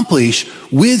accomplish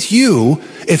with you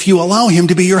if you allow him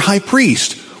to be your high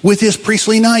priest with his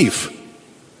priestly knife.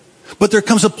 But there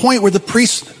comes a point where the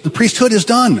priesthood is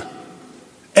done.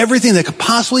 Everything that could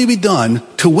possibly be done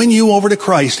to win you over to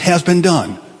Christ has been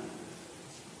done.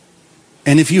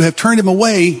 And if you have turned him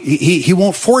away, he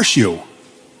won't force you.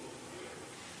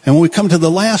 And when we come to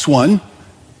the last one,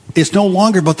 it's no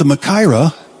longer about the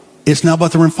Machaira, it's now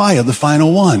about the Ramphia, the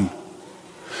final one.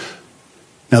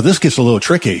 Now this gets a little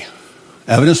tricky.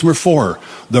 Evidence number 4,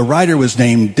 the rider was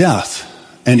named Death,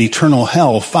 and eternal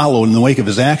hell followed in the wake of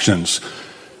his actions.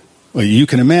 Well, you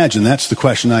can imagine that's the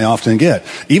question I often get.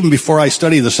 Even before I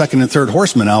study the second and third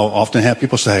horsemen, I'll often have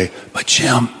people say, but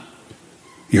Jim,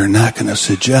 you're not going to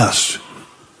suggest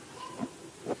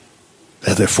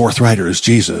that the fourth rider is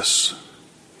Jesus.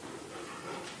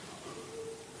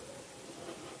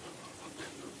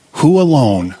 Who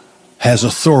alone has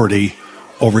authority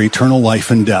over eternal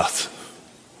life and death?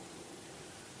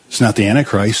 It's not the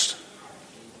Antichrist.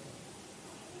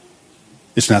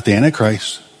 It's not the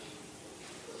Antichrist.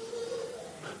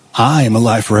 I am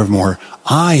alive forevermore.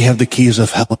 I have the keys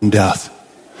of hell and death.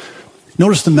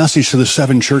 Notice the message to the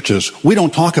 7 churches. We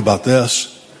don't talk about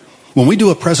this. When we do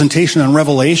a presentation on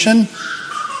Revelation,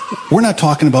 we're not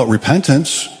talking about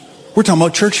repentance. We're talking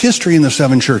about church history in the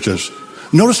 7 churches.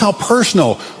 Notice how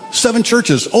personal. 7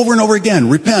 churches, over and over again.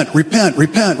 Repent, repent,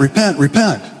 repent, repent,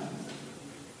 repent.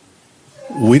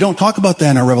 We don't talk about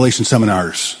that in our Revelation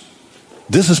seminars.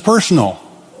 This is personal.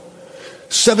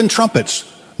 7 trumpets.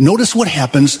 Notice what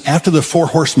happens after the 4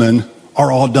 horsemen are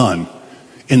all done.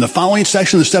 In the following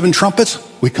section of the 7 trumpets,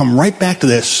 we come right back to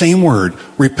that same word,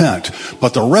 repent.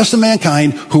 But the rest of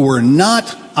mankind who were not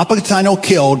apokatino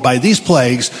killed by these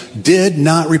plagues did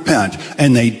not repent.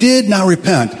 And they did not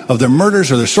repent of their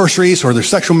murders or their sorceries or their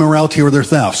sexual immorality or their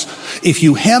thefts. If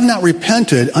you have not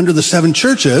repented under the 7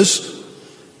 churches,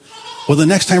 well, the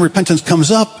next time repentance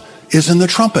comes up is in the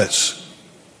trumpets.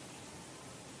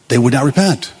 They would not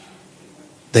repent.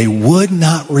 They would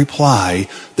not reply.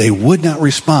 They would not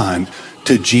respond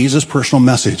to Jesus' personal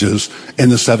messages in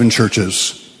the 7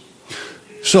 churches.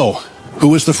 So,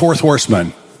 who is the 4th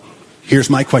horseman? Here's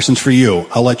my questions for you.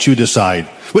 I'll let you decide.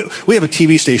 We have a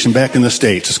TV station back in the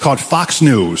States. It's called Fox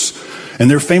News. And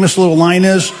their famous little line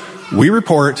is, we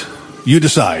report, you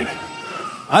decide.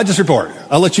 I just report.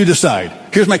 I'll let you decide.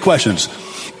 Here's my questions.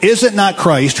 Is it not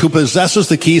Christ who possesses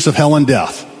the keys of hell and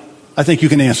death? I think you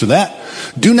can answer that.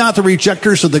 Do not the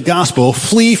rejectors of the gospel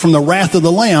flee from the wrath of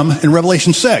the Lamb in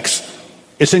Revelation 6?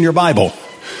 It's in your Bible.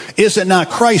 Is it not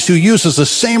Christ who uses the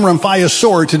same Ramphia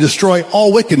sword to destroy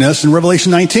all wickedness in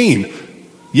Revelation 19?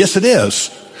 Yes, it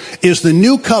is. Is the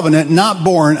new covenant not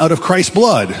born out of Christ's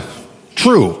blood?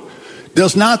 True.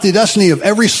 Does not the destiny of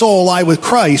every soul lie with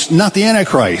Christ, not the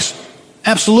Antichrist?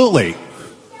 Absolutely.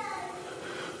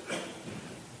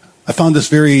 I found this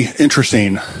very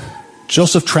interesting.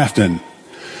 Joseph Trafton.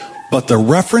 But the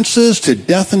references to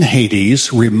death and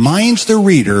Hades reminds the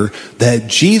reader that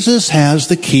Jesus has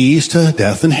the keys to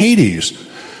death and Hades.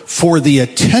 For the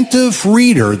attentive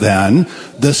reader, then,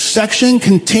 the section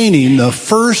containing the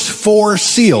first 4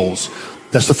 seals,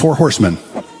 that's the 4 horsemen,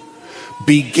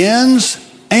 begins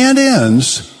and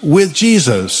ends with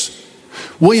Jesus.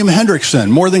 William Hendrickson,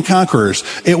 More Than Conquerors.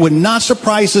 It would not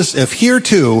surprise us if here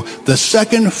too, the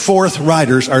 2nd, 4th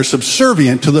riders are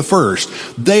subservient to the first.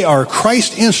 They are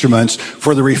Christ's instruments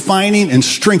for the refining and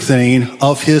strengthening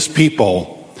of his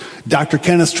people. Dr.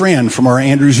 Kenneth Strand from our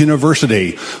Andrews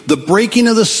University. The breaking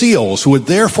of the seals would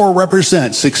therefore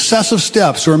represent successive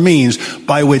steps or means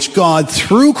by which God,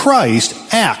 through Christ,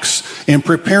 acts in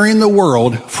preparing the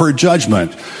world for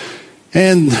judgment.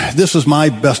 And this is my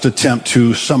best attempt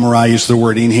to summarize the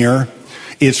wording here.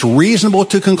 It's reasonable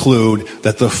to conclude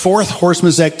that the 4th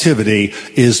horseman's activity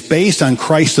is based on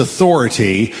Christ's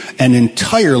authority and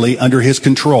entirely under his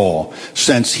control.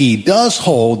 Since he does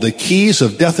hold the keys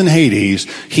of death and Hades,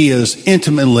 he is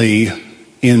intimately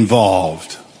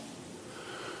involved.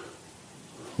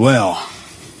 Well,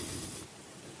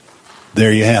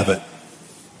 there you have it.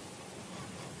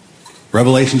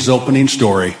 Revelation's opening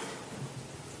story.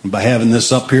 And by having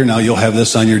this up here, now you'll have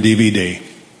this on your DVD.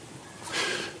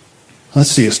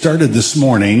 Let's see, it started this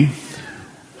morning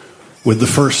with the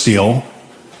first seal.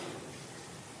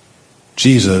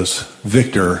 Jesus,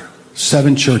 victor,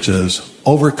 7 churches,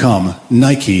 overcome,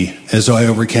 Nike, as I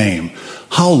overcame.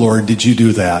 How, Lord, did you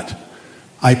do that?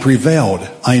 I prevailed,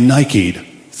 I Nike'd,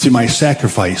 through my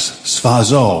sacrifice,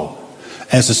 sphazo.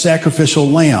 As a sacrificial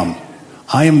lamb,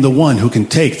 I am the one who can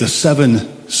take the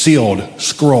 7-sealed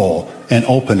scroll and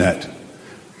open it.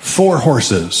 4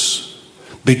 horses,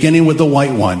 beginning with the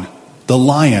white one. The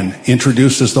lion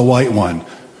introduces the white one.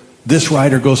 This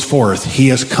rider goes forth. He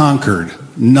has conquered.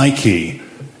 Nike.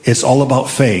 It's all about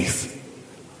faith.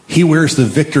 He wears the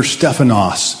victor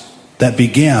Stephanos that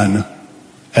began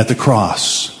at the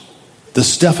cross. The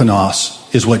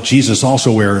Stephanos is what Jesus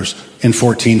also wears in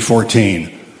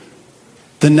 14:14.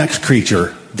 The next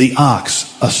creature, the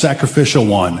ox, a sacrificial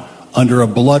one, under a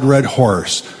blood-red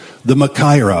horse. The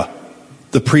Machaira,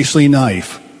 the priestly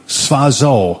knife.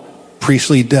 Sphazo,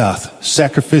 priestly death,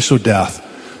 sacrificial death.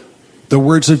 The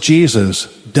words of Jesus,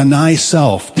 deny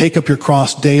self, take up your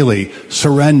cross daily,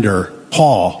 surrender,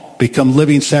 Paul, become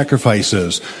living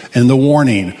sacrifices. And the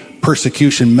warning,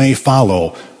 persecution may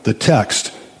follow. The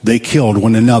text, they killed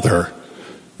one another.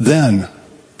 Then,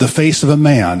 the face of a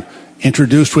man,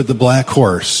 introduced with the black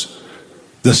horse.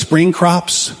 The spring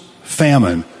crops,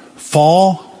 famine.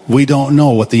 Fall, we don't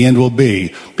know what the end will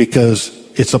be because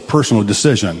it's a personal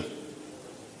decision.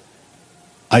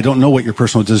 I don't know what your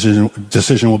personal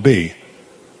decision will be.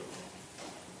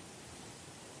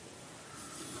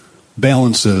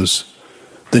 balances.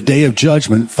 The day of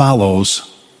judgment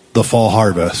follows the fall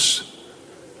harvest.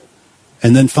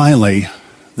 And then finally,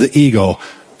 the eagle.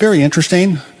 Very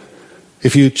interesting.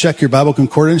 If you check your Bible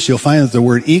concordance, you'll find that the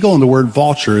word eagle and the word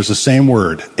vulture is the same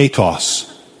word, atos.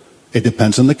 It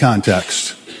depends on the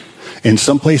context. In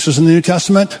some places in the New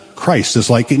Testament, Christ is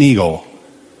like an eagle.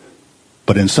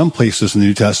 But in some places in the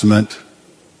New Testament,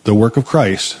 the work of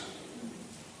Christ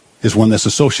is one that's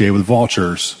associated with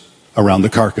vultures around the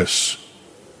carcass.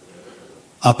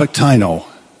 Apactino,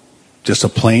 just a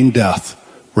plain death.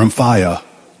 Remphaia,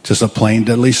 just a plain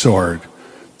deadly sword.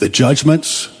 The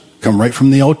judgments come right from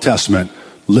the Old Testament,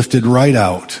 lifted right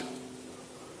out.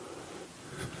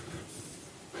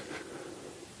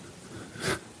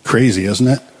 Crazy, isn't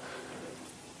it?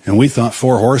 And we thought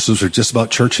 4 horses were just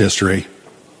about church history.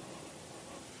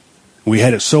 We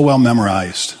had it so well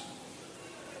memorized.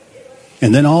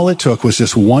 And then all it took was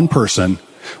just one person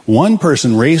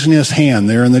raising his hand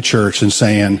there in the church and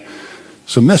saying,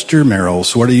 "So Mr.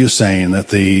 Merrills, what are you saying, that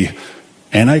the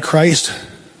Antichrist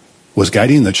was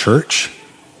guiding the church?"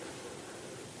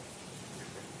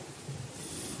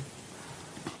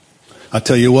 I'll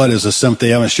tell you what, as a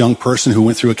Seventh-day Adventist young person who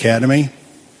went through academy,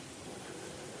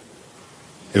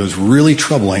 it was really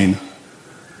troubling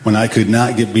when I could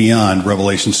not get beyond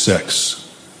Revelation 6.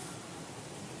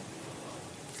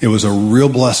 It was a real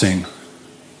blessing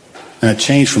and a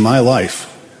change for my life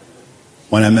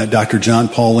when I met Dr. John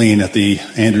Pauline at the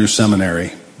Andrews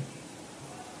Seminary.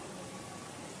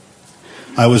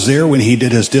 I was there when he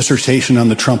did his dissertation on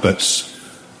the trumpets,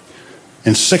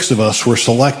 and 6 of us were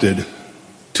selected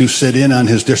to sit in on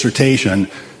his dissertation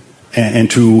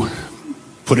and to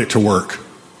put it to work.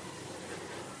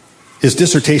 His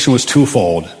dissertation was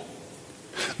twofold.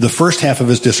 The first half of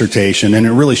his dissertation, and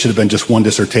it really should have been just one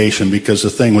dissertation because the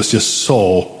thing was just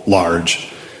so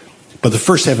large. But the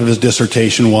first half of his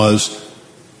dissertation was,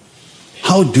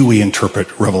 how do we interpret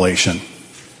Revelation?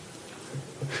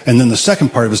 And then the second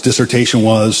part of his dissertation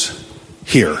was,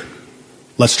 here,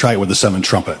 let's try it with the 7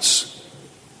 trumpets.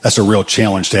 That's a real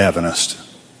challenge to Adventists.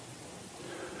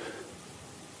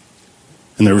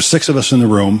 And there were 6 of us in the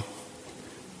room,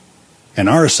 and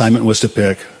our assignment was to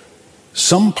pick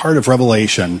some part of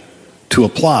Revelation to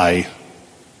apply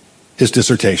his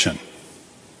dissertation.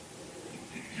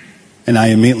 And I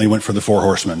immediately went for the 4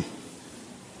 horsemen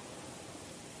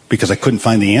because I couldn't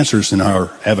find the answers in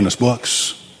our Adventist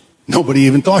books. Nobody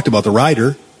even talked about the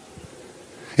rider.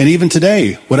 And even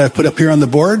today, what I've put up here on the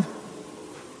board,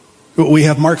 we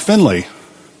have Mark Finley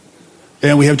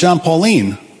and we have John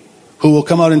Pauline, who will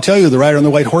come out and tell you the rider on the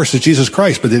white horse is Jesus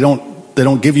Christ, but they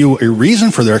don't give you a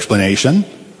reason for their explanation.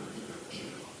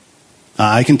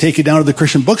 I can take you down to the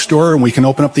Christian bookstore and we can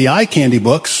open up the eye candy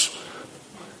books,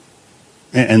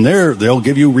 and they'll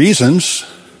give you reasons.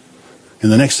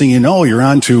 And the next thing you know, you're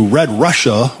on to Red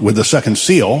Russia with the 2nd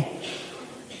seal.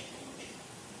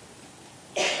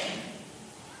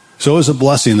 So it was a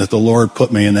blessing that the Lord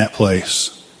put me in that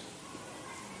place.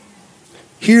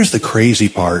 Here's the crazy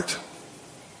part.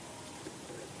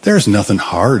 There's nothing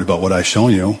hard about what I've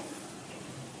shown you.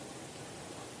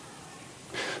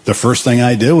 The first thing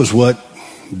I did was what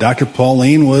Dr.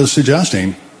 Pauline was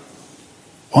suggesting.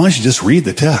 Why don't you just read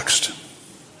the text?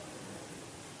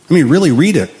 I mean, really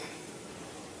read it.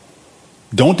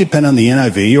 Don't depend on the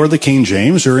NIV or the King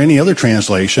James or any other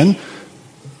translation.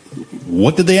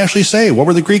 What did they actually say? What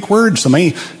were the Greek words? I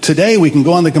mean, today we can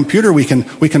go on the computer, we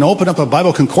can open up a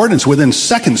Bible concordance. Within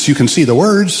seconds you can see the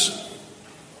words.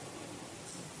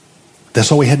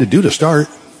 That's all we had to do to start.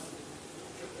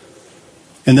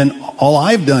 And then all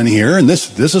I've done here, and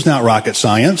this is not rocket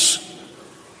science,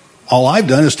 all I've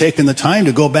done is taken the time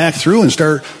to go back through and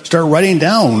start writing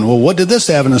down, well, what did this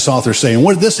Adventist author say? And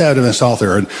what did this Adventist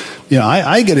author? And,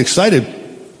 I get excited,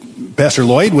 Pastor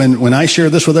Lloyd, when I share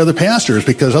this with other pastors,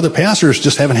 because other pastors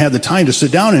just haven't had the time to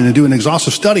sit down and do an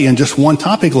exhaustive study in just one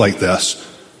topic like this.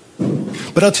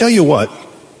 But I'll tell you what,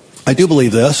 I do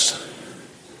believe this.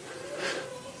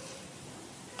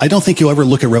 I don't think you'll ever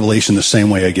look at Revelation the same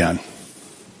way again.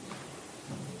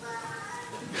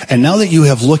 And now that you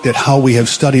have looked at how we have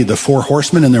studied the 4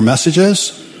 horsemen and their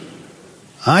messages,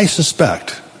 I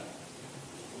suspect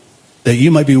that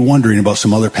you might be wondering about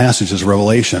some other passages of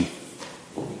Revelation.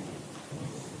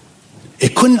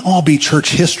 It couldn't all be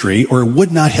church history, or it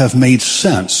would not have made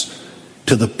sense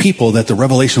to the people that the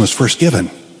revelation was first given.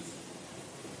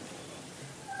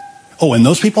 Oh, and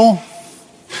those people?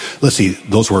 Let's see,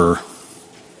 those were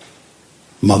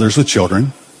mothers with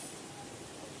children,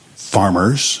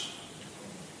 farmers,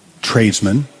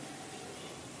 tradesmen.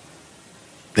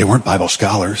 They weren't Bible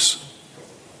scholars.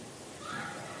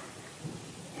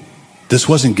 This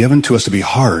wasn't given to us to be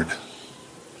hard.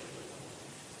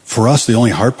 for us, the only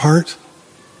hard part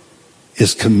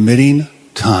is committing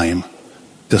time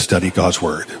to study God's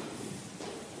Word.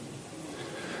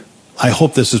 I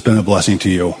hope this has been a blessing to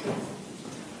you.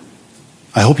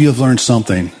 I hope you have learned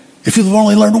something. If you've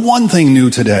only learned one thing new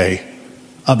today,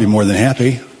 I'll be more than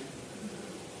happy.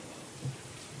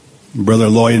 Brother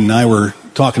Lloyd and I were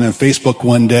talking on Facebook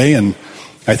one day, and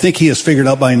I think he has figured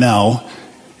out by now,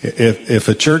 if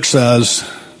a church says,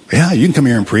 yeah, you can come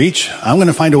here and preach, I'm going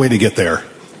to find a way to get there,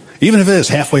 even if it is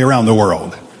halfway around the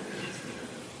world.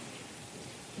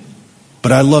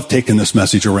 But I love taking this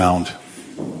message around.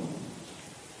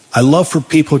 I love for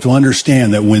people to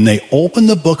understand that when they open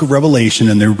the book of Revelation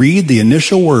and they read the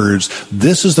initial words,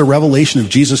 this is the revelation of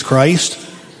Jesus Christ,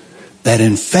 that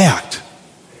in fact,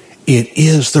 it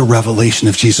is the revelation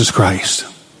of Jesus Christ.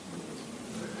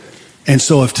 And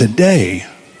so if today,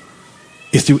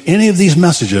 if through any of these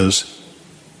messages,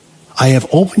 I have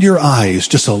opened your eyes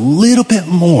just a little bit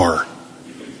more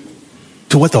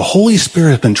to what the Holy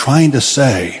Spirit has been trying to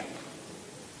say,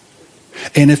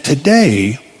 and if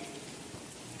today,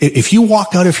 if you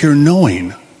walk out of here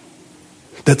knowing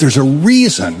that there's a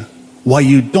reason why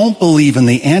you don't believe in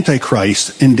the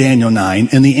Antichrist in Daniel 9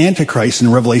 and the Antichrist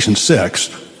in Revelation 6,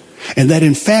 and that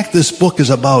in fact this book is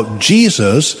about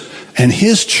Jesus and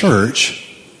his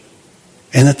church,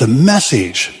 and that the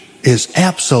message is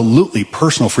absolutely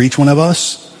personal for each one of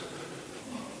us,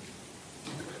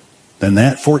 then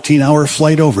that 14-hour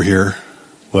flight over here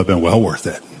will have been well worth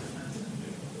it.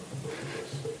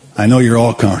 I know you're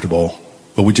all comfortable,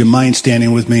 but would you mind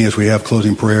standing with me as we have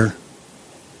closing prayer?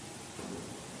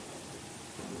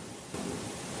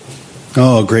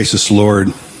 Oh, gracious Lord,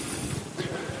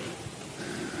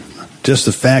 just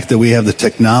the fact that we have the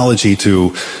technology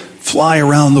to fly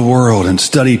around the world and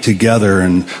study together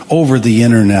and over the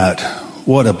internet,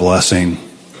 what a blessing.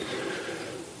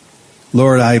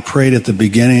 Lord, I prayed at the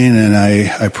beginning, and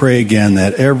I pray again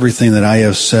that everything that I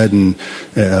have said and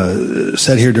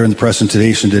said here during the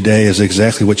presentation today is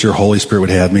exactly what your Holy Spirit would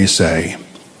have me say.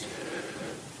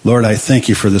 Lord, I thank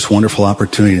you for this wonderful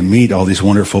opportunity to meet all these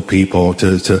wonderful people,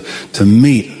 to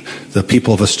meet the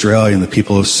people of Australia and the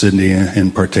people of Sydney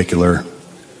in particular.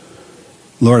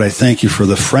 Lord, I thank you for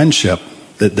the friendship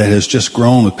that has just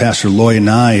grown with Pastor Lloyd and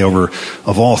I over,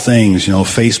 of all things,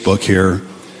 Facebook here.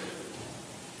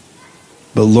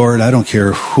 But Lord, I don't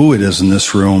care who it is in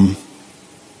this room,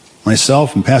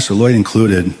 myself and Pastor Lloyd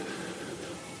included,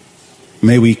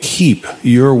 may we keep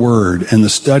your word and the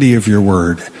study of your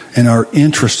word and our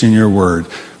interest in your word.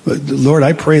 But Lord,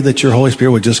 I pray that your Holy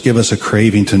Spirit would just give us a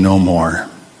craving to know more.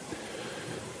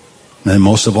 And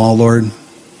most of all, Lord,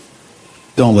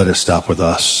 don't let it stop with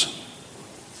us.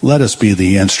 Let us be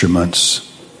the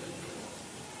instruments.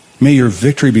 May your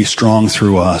victory be strong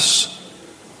through us.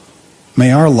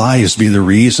 May our lives be the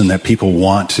reason that people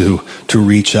want to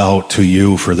reach out to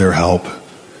you for their help.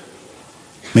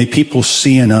 May people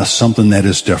see in us something that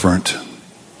is different.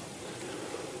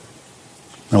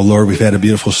 Oh Lord, we've had a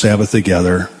beautiful Sabbath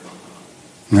together.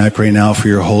 And I pray now for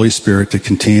your Holy Spirit to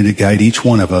continue to guide each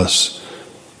one of us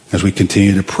as we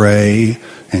continue to pray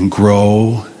and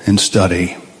grow and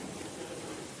study.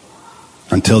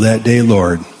 Until that day,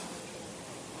 Lord,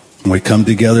 when we come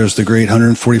together as the great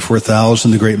 144,000,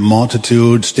 the great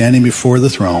multitude standing before the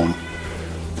throne.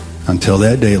 Until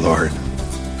that day, Lord,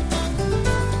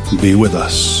 be with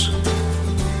us.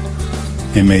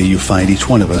 And may you find each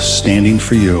one of us standing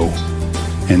for you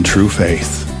in true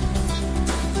faith.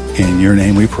 In your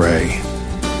name we pray.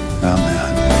 Amen.